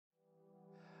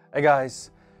Hey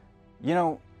guys,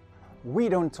 we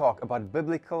don't talk about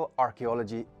biblical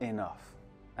archaeology enough.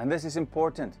 And this is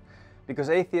important because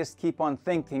atheists keep on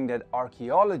thinking that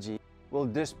archaeology will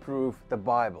disprove the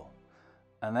Bible.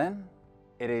 And then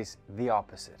it is the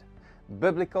opposite.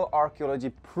 Biblical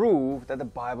archaeology proves that the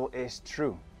Bible is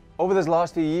true. Over these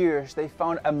last few years, they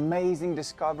found amazing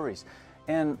discoveries,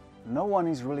 and no one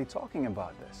is really talking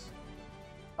about this.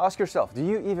 Ask yourself, do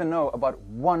you even know about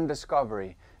one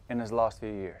discovery in these last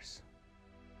few years?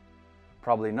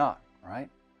 Probably not, right?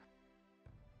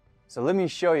 So let me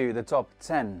show you the top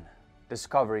 10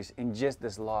 discoveries in just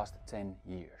this last 10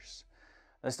 years.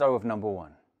 Let's start with number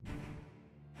 1.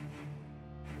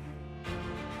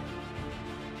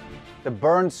 The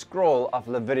burned scroll of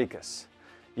Leviticus.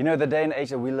 The day and age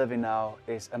that we live in now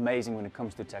is amazing when it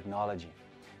comes to technology.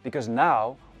 Because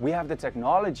now we have the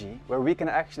technology where we can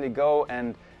actually go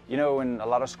and, when a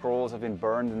lot of scrolls have been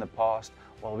burned in the past,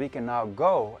 well, we can now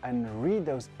go and read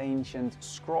those ancient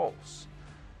scrolls.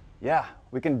 Yeah,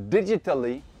 we can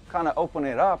digitally kind of open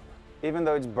it up, even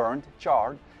though it's burned,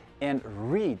 charred, and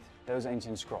read those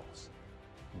ancient scrolls.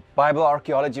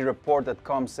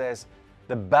 BibleArchaeologyReport.com says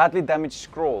the badly damaged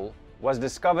scroll was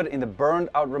discovered in the burned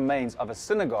out remains of a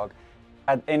synagogue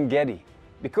at En Gedi.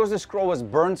 Because the scroll was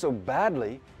burned so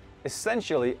badly,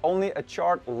 essentially only a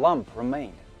charred lump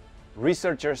remained.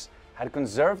 Researchers had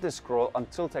conserved the scroll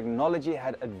until technology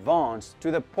had advanced to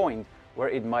the point where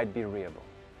it might be readable.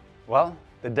 Well,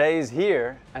 the day is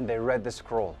here and they read the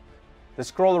scroll. The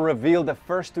scroll revealed the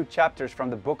first 2 chapters from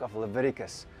the book of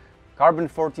Leviticus.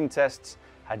 Carbon-14 tests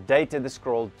had dated the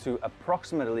scroll to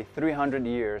approximately 300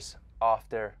 years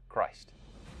after Christ.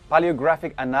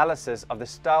 Paleographic analysis of the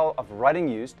style of writing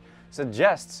used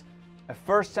suggests a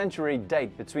 1st century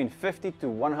date between 50 to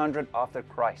 100 after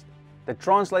Christ. The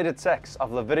translated text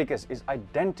of Leviticus is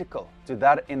identical to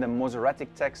that in the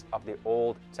Masoretic text of the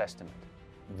Old Testament.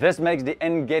 This makes the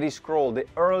En Gedi scroll the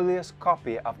earliest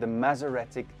copy of the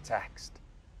Masoretic text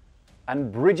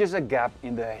and bridges a gap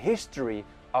in the history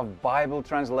of Bible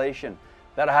translation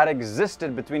that had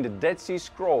existed between the Dead Sea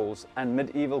Scrolls and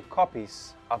medieval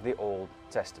copies of the Old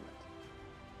Testament.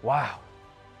 Wow!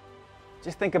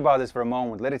 Just think about this for a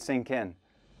moment, let it sink in.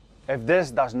 If this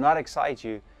does not excite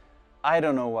you, I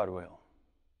don't know what will.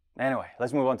 Anyway,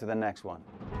 let's move on to the next one.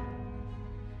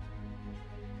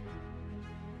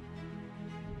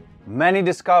 Many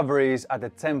discoveries at the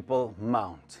Temple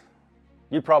Mount.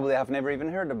 You probably have never even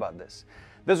heard about this.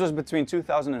 This was between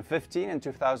 2015 and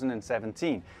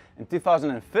 2017. In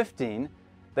 2015,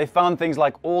 they found things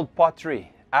like old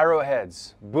pottery,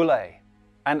 arrowheads, bullae,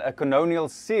 and a canonial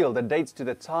seal that dates to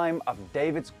the time of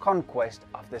David's conquest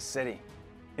of the city.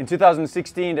 In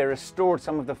 2016, they restored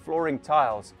some of the flooring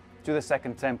tiles to the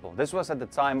Second Temple. This was at the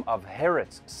time of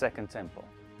Herod's Second Temple.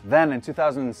 Then in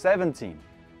 2017,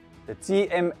 the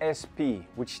TMSP,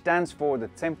 which stands for the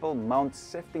Temple Mount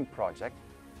Sifting Project,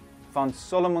 found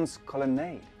Solomon's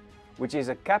colonnade, which is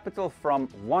a capital from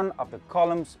one of the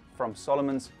columns from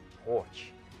Solomon's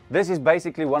porch. This is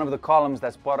basically one of the columns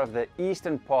that's part of the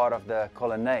eastern part of the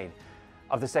colonnade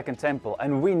of the Second Temple,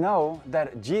 and we know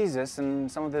that Jesus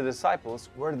and some of the disciples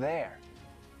were there.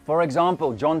 For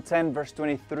example, John 10 verse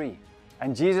 23,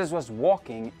 and Jesus was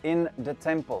walking in the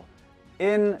temple,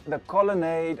 in the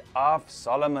colonnade of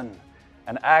Solomon.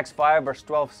 And Acts 5 verse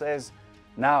 12 says,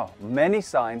 now many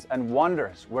signs and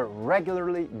wonders were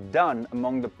regularly done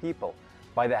among the people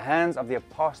by the hands of the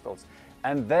apostles,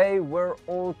 and they were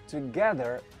all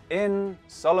together in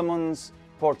Solomon's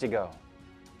portico.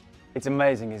 It's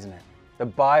amazing, isn't it? The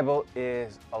Bible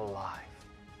is alive.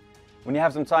 When you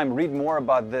have some time, read more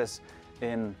about this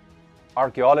in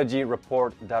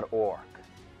archeologyreport.org.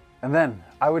 And then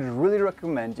I would really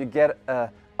recommend you get an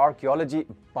archaeology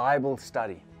Bible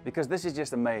study, because this is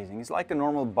just amazing. It's like a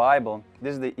normal Bible.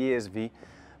 This is the ESV,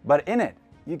 but in it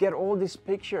you get all these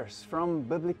pictures from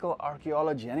biblical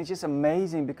archaeology, and it's just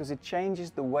amazing because it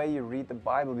changes the way you read the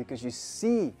Bible, because you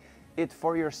see it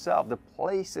for yourself, the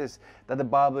places that the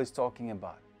Bible is talking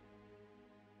about.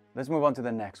 Let's move on to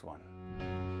the next one.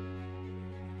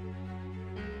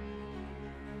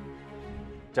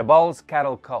 Jabal's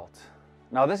cattle cult.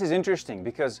 Now this is interesting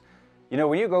because,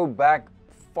 when you go back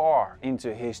far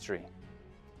into history,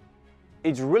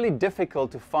 it's really difficult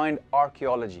to find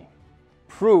archaeology,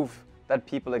 proof that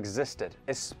people existed,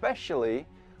 especially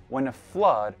when a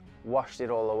flood washed it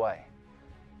all away.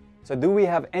 So do we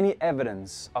have any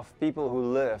evidence of people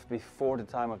who lived before the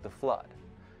time of the flood?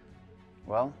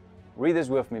 Well, read this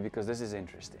with me because this is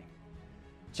interesting.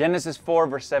 Genesis 4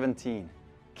 verse 17.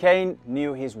 Cain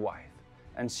knew his wife,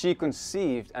 and she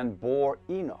conceived and bore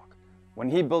Enoch. When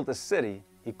he built a city,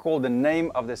 he called the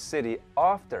name of the city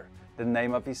after the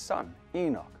name of his son,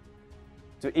 Enoch.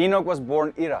 To Enoch was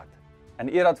born Irad, and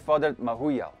Irad fathered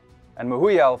Mahuial, and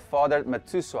Mahuial fathered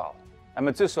Methuselah, and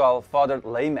Methuselah fathered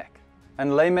Lamech.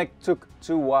 And Lamech took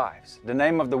 2 wives. The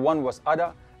name of the one was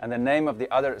Ada, and the name of the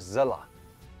other Zillah.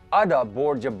 Ada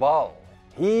bore Jabal.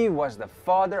 He was the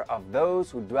father of those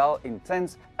who dwell in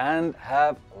tents and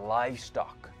have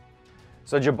livestock.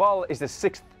 So Jabal is the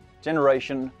 6th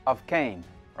generation of Cain,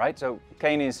 right? So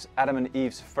Cain is Adam and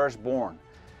Eve's firstborn.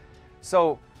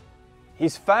 So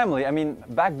his family, I mean,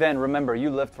 back then, remember, you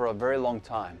lived for a very long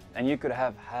time and you could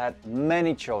have had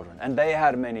many children, and they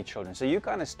had many children. So you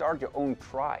kind of start your own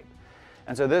tribe.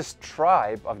 And so this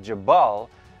tribe of Jabal,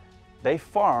 they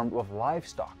farmed with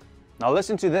livestock. Now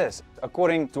listen to this.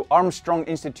 According to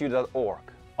ArmstrongInstitute.org,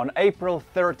 on April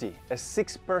 30, a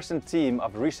 6-person team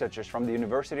of researchers from the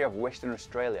University of Western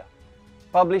Australia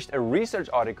published a research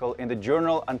article in the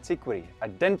journal Antiquity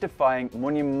identifying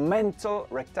monumental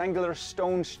rectangular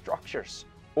stone structures,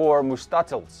 or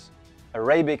mustatils,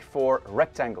 Arabic for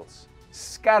rectangles,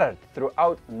 scattered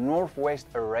throughout northwest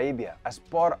Arabia as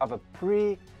part of a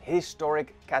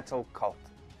prehistoric cattle cult.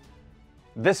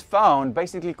 This found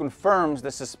basically confirms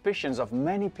the suspicions of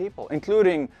many people,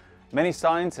 including many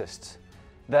scientists,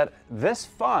 that this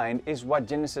find is what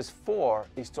Genesis 4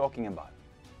 is talking about.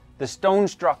 The stone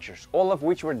structures, all of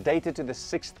which were dated to the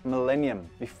 6th millennium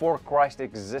before Christ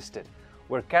existed,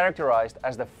 were characterized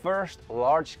as the first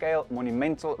large-scale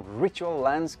monumental ritual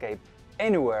landscape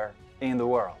anywhere in the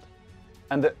world,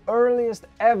 and the earliest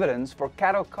evidence for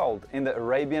cattle cult in the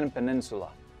Arabian Peninsula,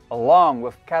 along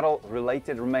with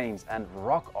cattle-related remains and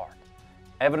rock art.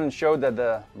 Evidence showed that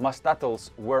the mustatils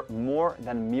were more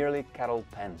than merely cattle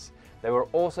pens. They were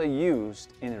also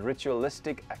used in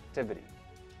ritualistic activity.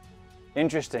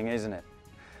 Interesting, isn't it?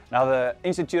 Now, the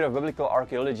Institute of Biblical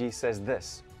Archaeology says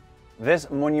this: this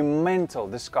monumental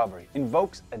discovery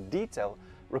invokes a detail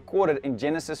recorded in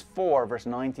Genesis 4, verse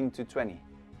 19 to 20.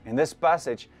 In this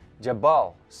passage,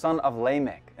 Jabal, son of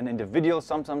Lamech, an individual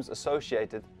sometimes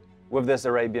associated with this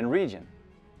Arabian region,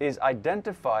 is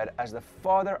identified as the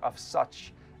father of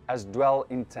such as dwell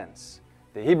in tents.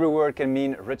 The Hebrew word can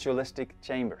mean ritualistic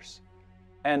chambers,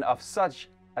 and of such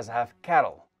as have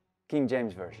cattle, King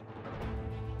James Version.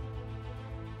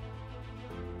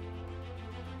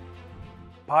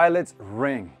 Pilate's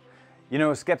ring. You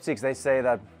know, skeptics, they say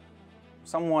that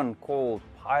someone called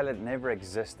Pilate never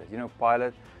existed. You know,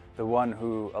 Pilate, the one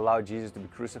who allowed Jesus to be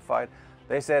crucified,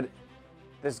 they said,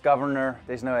 this governor,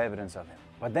 there's no evidence of him.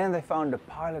 But then they found the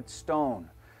Pilate stone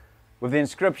with the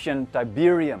inscription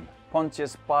Tiberium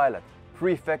Pontius Pilate,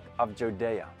 prefect of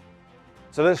Judea.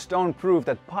 So this stone proved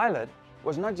that Pilate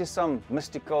was not just some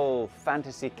mystical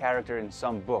fantasy character in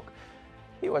some book.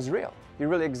 He was real. He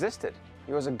really existed.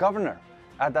 He was a governor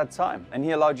at that time, and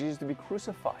he allowed Jesus to be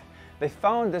crucified. They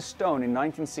found this stone in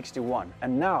 1961,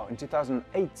 and now in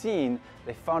 2018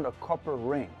 they found a copper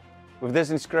ring with this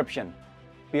inscription,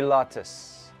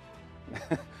 Pilatus.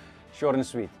 Short and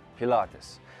sweet,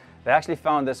 Pilatus. They actually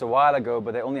found this a while ago,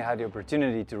 but they only had the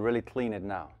opportunity to really clean it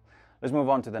now. Let's move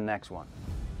on to the next one.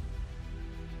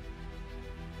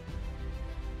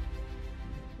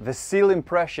 The seal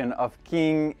impression of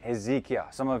King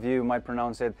Hezekiah. Some of you might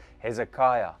pronounce it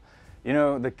Hezekiah. You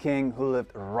know, the king who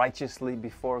lived righteously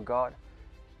before God.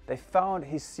 They found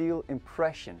his seal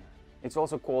impression. It's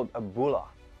also called a bulla.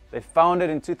 They found it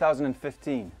in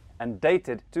 2015 and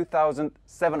dated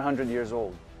 2,700 years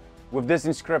old with this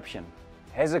inscription,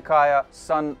 Hezekiah,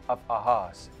 son of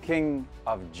Ahaz, king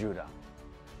of Judah.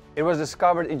 It was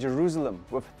discovered in Jerusalem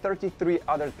with 33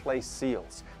 other clay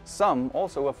seals, some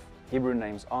also with Hebrew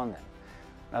names on them.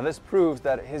 Now this proves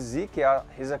that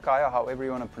Hezekiah, however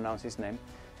you want to pronounce his name,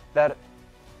 that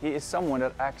he is someone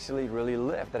that actually really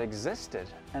lived, that existed,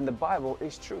 and the Bible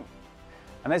is true.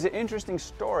 And there's an interesting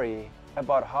story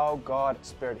about how God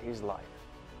spared his life.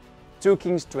 2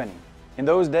 Kings 20. In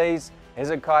those days,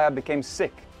 Hezekiah became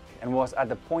sick and was at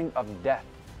the point of death.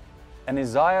 And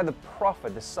Isaiah the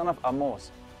prophet, the son of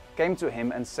Amos, came to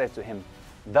him and said to him,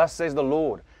 "Thus says the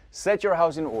Lord, set your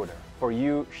house in order, for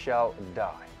you shall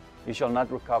die. You shall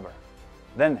not recover."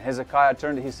 Then Hezekiah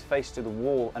turned his face to the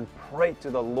wall and prayed to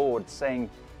the Lord, saying,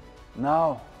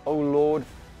 "Now, O Lord,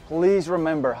 please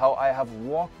remember how I have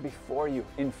walked before you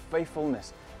in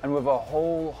faithfulness and with a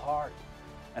whole heart,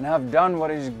 and have done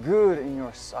what is good in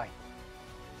your sight."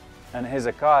 And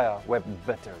Hezekiah wept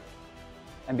bitterly.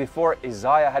 And before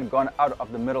Isaiah had gone out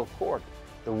of the middle court,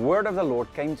 the word of the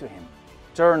Lord came to him,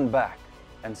 "Turn back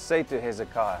and say to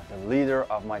Hezekiah, the leader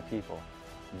of my people,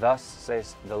 Thus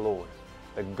says the Lord,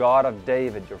 the God of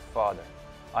David your father,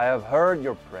 I have heard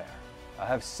your prayer, I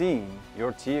have seen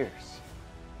your tears.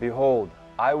 Behold,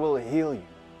 I will heal you.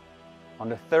 On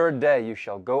the third day you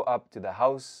shall go up to the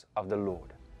house of the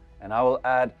Lord, and I will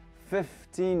add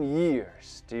 15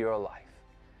 years to your life.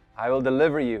 I will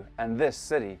deliver you and this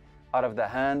city out of the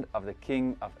hand of the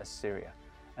king of Assyria,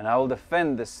 and I will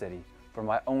defend this city for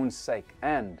my own sake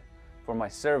and for my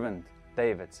servant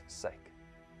David's sake.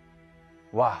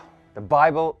 Wow, the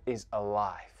Bible is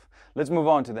alive. Let's move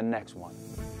on to the next one.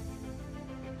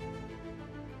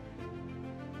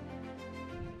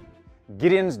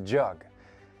 Gideon's jug.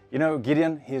 You know,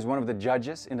 Gideon, he is one of the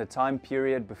judges in the time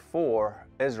period before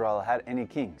Israel had any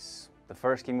kings. The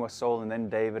first king was Saul, and then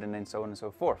David, and then so on and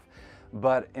so forth.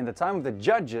 But in the time of the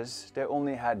judges, they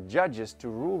only had judges to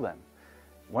rule them.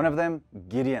 One of them,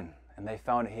 Gideon, and they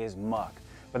found his mug.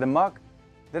 But the mug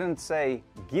didn't say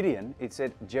Gideon, it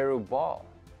said Jerubbaal.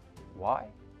 Why?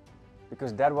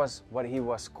 Because that was what he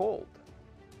was called.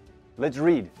 Let's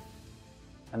read.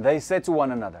 And they said to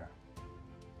one another,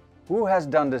 who has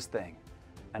done this thing?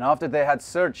 And after they had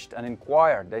searched and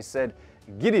inquired, they said,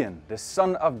 Gideon, the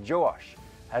son of Joash,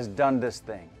 has done this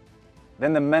thing.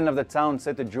 Then the men of the town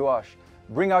said to Joash,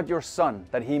 bring out your son,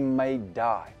 that he may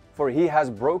die. For he has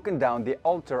broken down the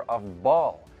altar of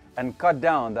Baal, and cut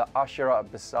down the Asherah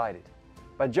beside it.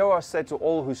 But Joash said to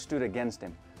all who stood against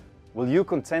him, will you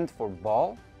contend for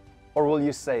Baal, or will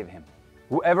you save him?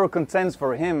 Whoever contends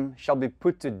for him shall be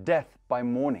put to death by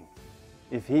morning.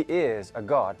 If he is a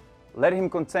god, let him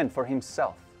contend for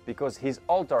himself, because his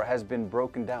altar has been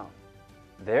broken down.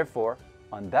 Therefore,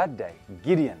 on that day,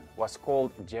 Gideon was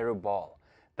called Jerubbaal.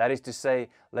 That is to say,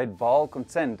 let Baal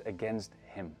contend against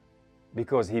him,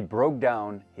 because he broke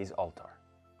down his altar.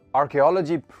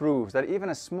 Archeology proves that even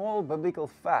a small biblical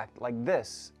fact like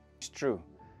this is true.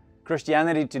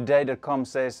 ChristianityToday.com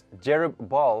says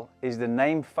Jerubbaal is the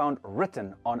name found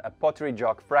written on a pottery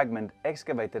jug fragment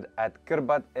excavated at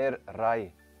Kirbat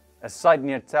Rai, a site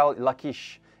near Tel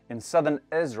Lachish in southern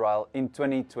Israel in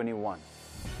 2021.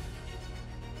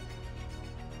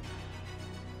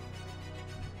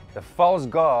 The false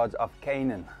gods of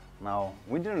Canaan. Now,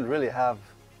 we didn't really have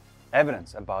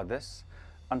evidence about this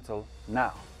until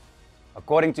now.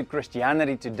 According to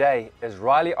Christianity Today,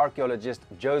 Israeli archaeologist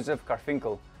Joseph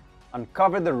Carfinkel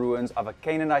uncovered the ruins of a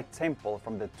Canaanite temple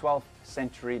from the 12th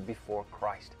century before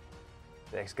Christ.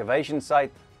 The excavation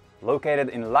site, located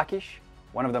in Lachish,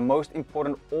 one of the most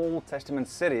important Old Testament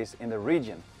cities in the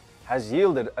region, has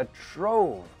yielded a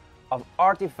trove of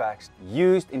artifacts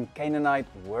used in Canaanite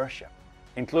worship,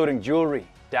 including jewelry,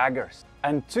 daggers,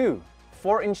 and 2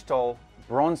 4-inch tall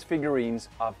bronze figurines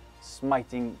of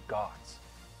smiting gods.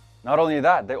 Not only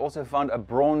that, they also found a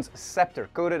bronze scepter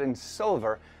coated in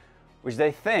silver, which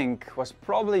they think was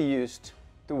probably used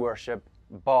to worship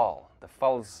Baal, the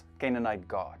false Canaanite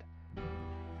god.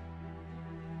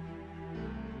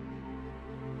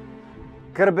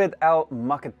 Khirbet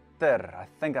el-Maqter, I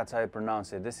think that's how you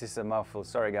pronounce it. This is a mouthful,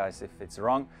 sorry guys if it's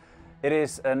wrong. It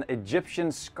is an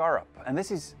Egyptian scarab, and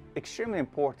this is extremely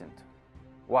important.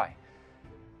 Why?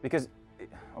 Because,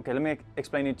 okay, let me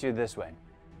explain it to you this way.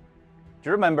 Do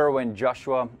you remember when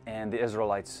Joshua and the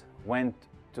Israelites went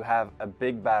to have a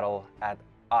big battle at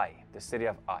Ai, the city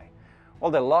of Ai?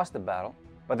 Well, they lost the battle,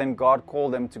 but then God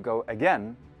called them to go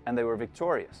again, and they were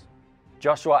victorious.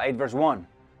 Joshua 8 verse 1,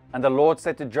 and the Lord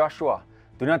said to Joshua,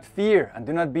 do not fear and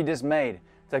do not be dismayed.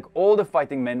 Take all the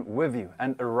fighting men with you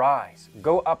and arise,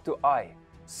 go up to Ai.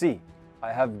 See,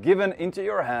 I have given into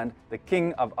your hand the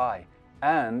king of Ai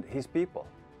and his people,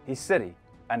 his city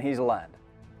and his land.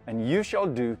 And you shall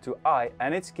do to Ai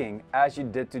and its king as you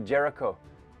did to Jericho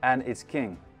and its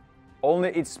king. Only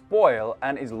its spoil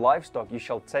and its livestock you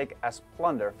shall take as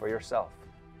plunder for yourself.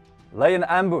 Lay an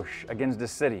ambush against the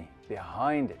city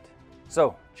behind it.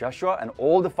 So Joshua and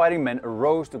all the fighting men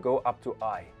arose to go up to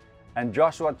Ai. And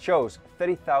Joshua chose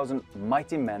 30,000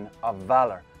 mighty men of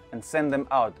valor and sent them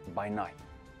out by night.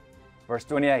 Verse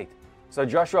 28. So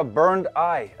Joshua burned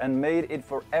Ai and made it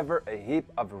forever a heap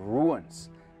of ruins,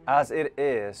 as it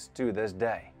is to this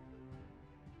day.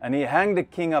 And he hanged the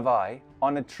king of Ai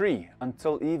on a tree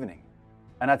until evening.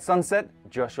 And at sunset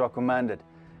Joshua commanded,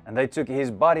 and they took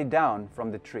his body down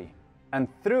from the tree, and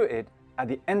threw it at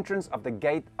the entrance of the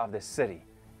gate of the city,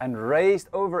 and raised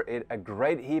over it a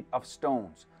great heap of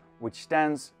stones, which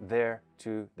stands there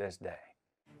to this day.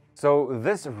 So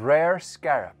this rare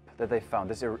scarab that they found,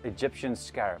 this Egyptian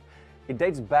scarab, it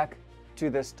dates back to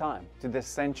this time, to this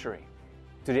century,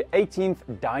 to the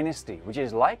 18th dynasty, which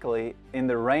is likely in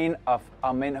the reign of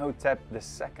Amenhotep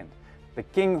II, the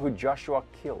king who Joshua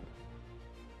killed.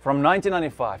 From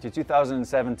 1995 to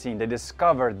 2017, they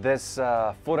discovered this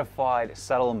fortified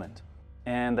settlement,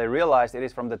 and they realized it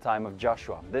is from the time of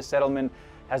Joshua. This settlement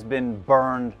has been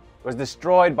burned was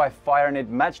destroyed by fire, and it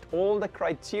matched all the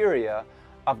criteria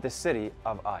of the city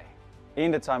of Ai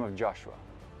in the time of Joshua.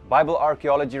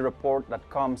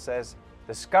 BibleArcheologyReport.com says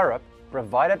the scarab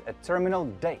provided a terminal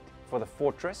date for the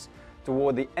fortress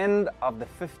toward the end of the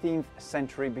 15th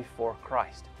century before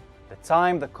Christ, the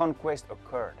time the conquest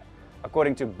occurred,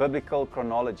 according to biblical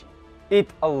chronology. It,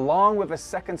 along with a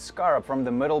second scarab from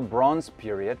the Middle Bronze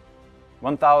period,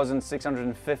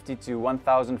 1650 to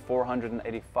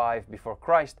 1485 before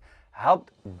Christ,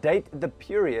 helped date the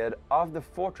period of the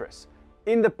fortress,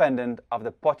 independent of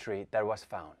the pottery that was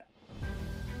found.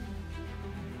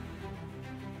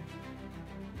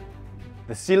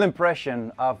 The seal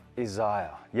impression of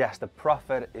Isaiah. Yes, the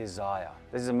prophet Isaiah.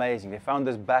 This is amazing. They found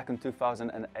this back in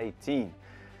 2018.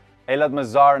 Eilat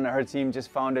Mazar and her team just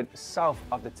found it south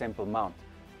of the Temple Mount.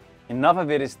 Enough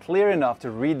of it is clear enough to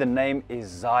read the name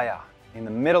Isaiah in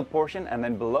the middle portion, and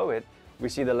then below it we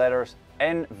see the letters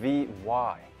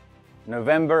NVY,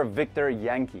 November Victor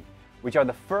Yankee, which are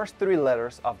the first three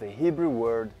letters of the Hebrew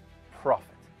word prophet.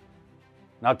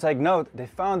 Now take note, they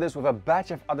found this with a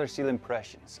batch of other seal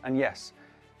impressions, and yes,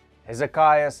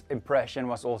 Hezekiah's impression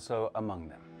was also among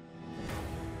them.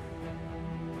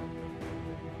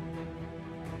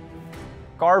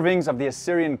 Carvings of the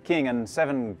Assyrian king and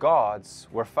 7 gods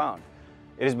were found.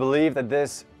 It is believed that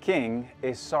this king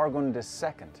is Sargon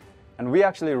II, and we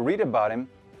actually read about him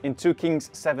in 2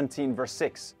 Kings 17 verse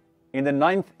 6. In the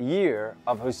 9th year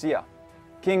of Hosea,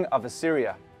 king of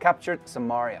Assyria captured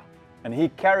Samaria, and he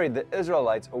carried the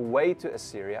Israelites away to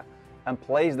Assyria and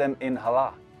placed them in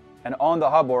Halah, and on the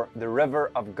Habor, the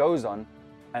river of Gozan,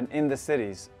 and in the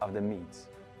cities of the Medes.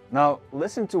 Now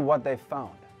listen to what they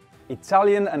found.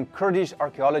 Italian and Kurdish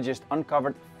archaeologists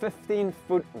uncovered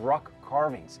 15-foot rock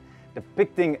carvings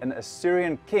depicting an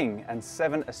Assyrian king and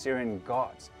 7 Assyrian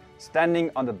gods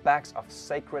standing on the backs of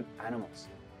sacred animals.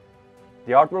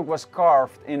 The artwork was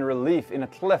carved in relief in a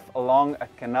cliff along a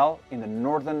canal in the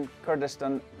northern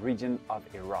Kurdistan region of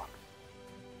Iraq.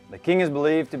 The king is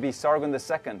believed to be Sargon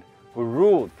II, who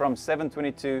ruled from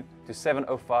 722 to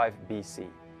 705 BC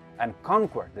and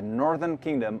conquered the northern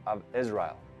kingdom of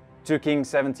Israel. 2 Kings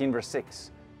 17 verse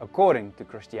 6, according to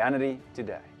Christianity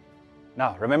Today.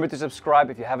 Now remember to subscribe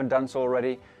if you haven't done so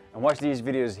already, and watch these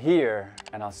videos here,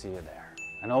 and I'll see you there.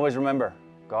 And always remember,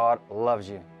 God loves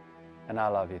you, and I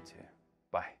love you too.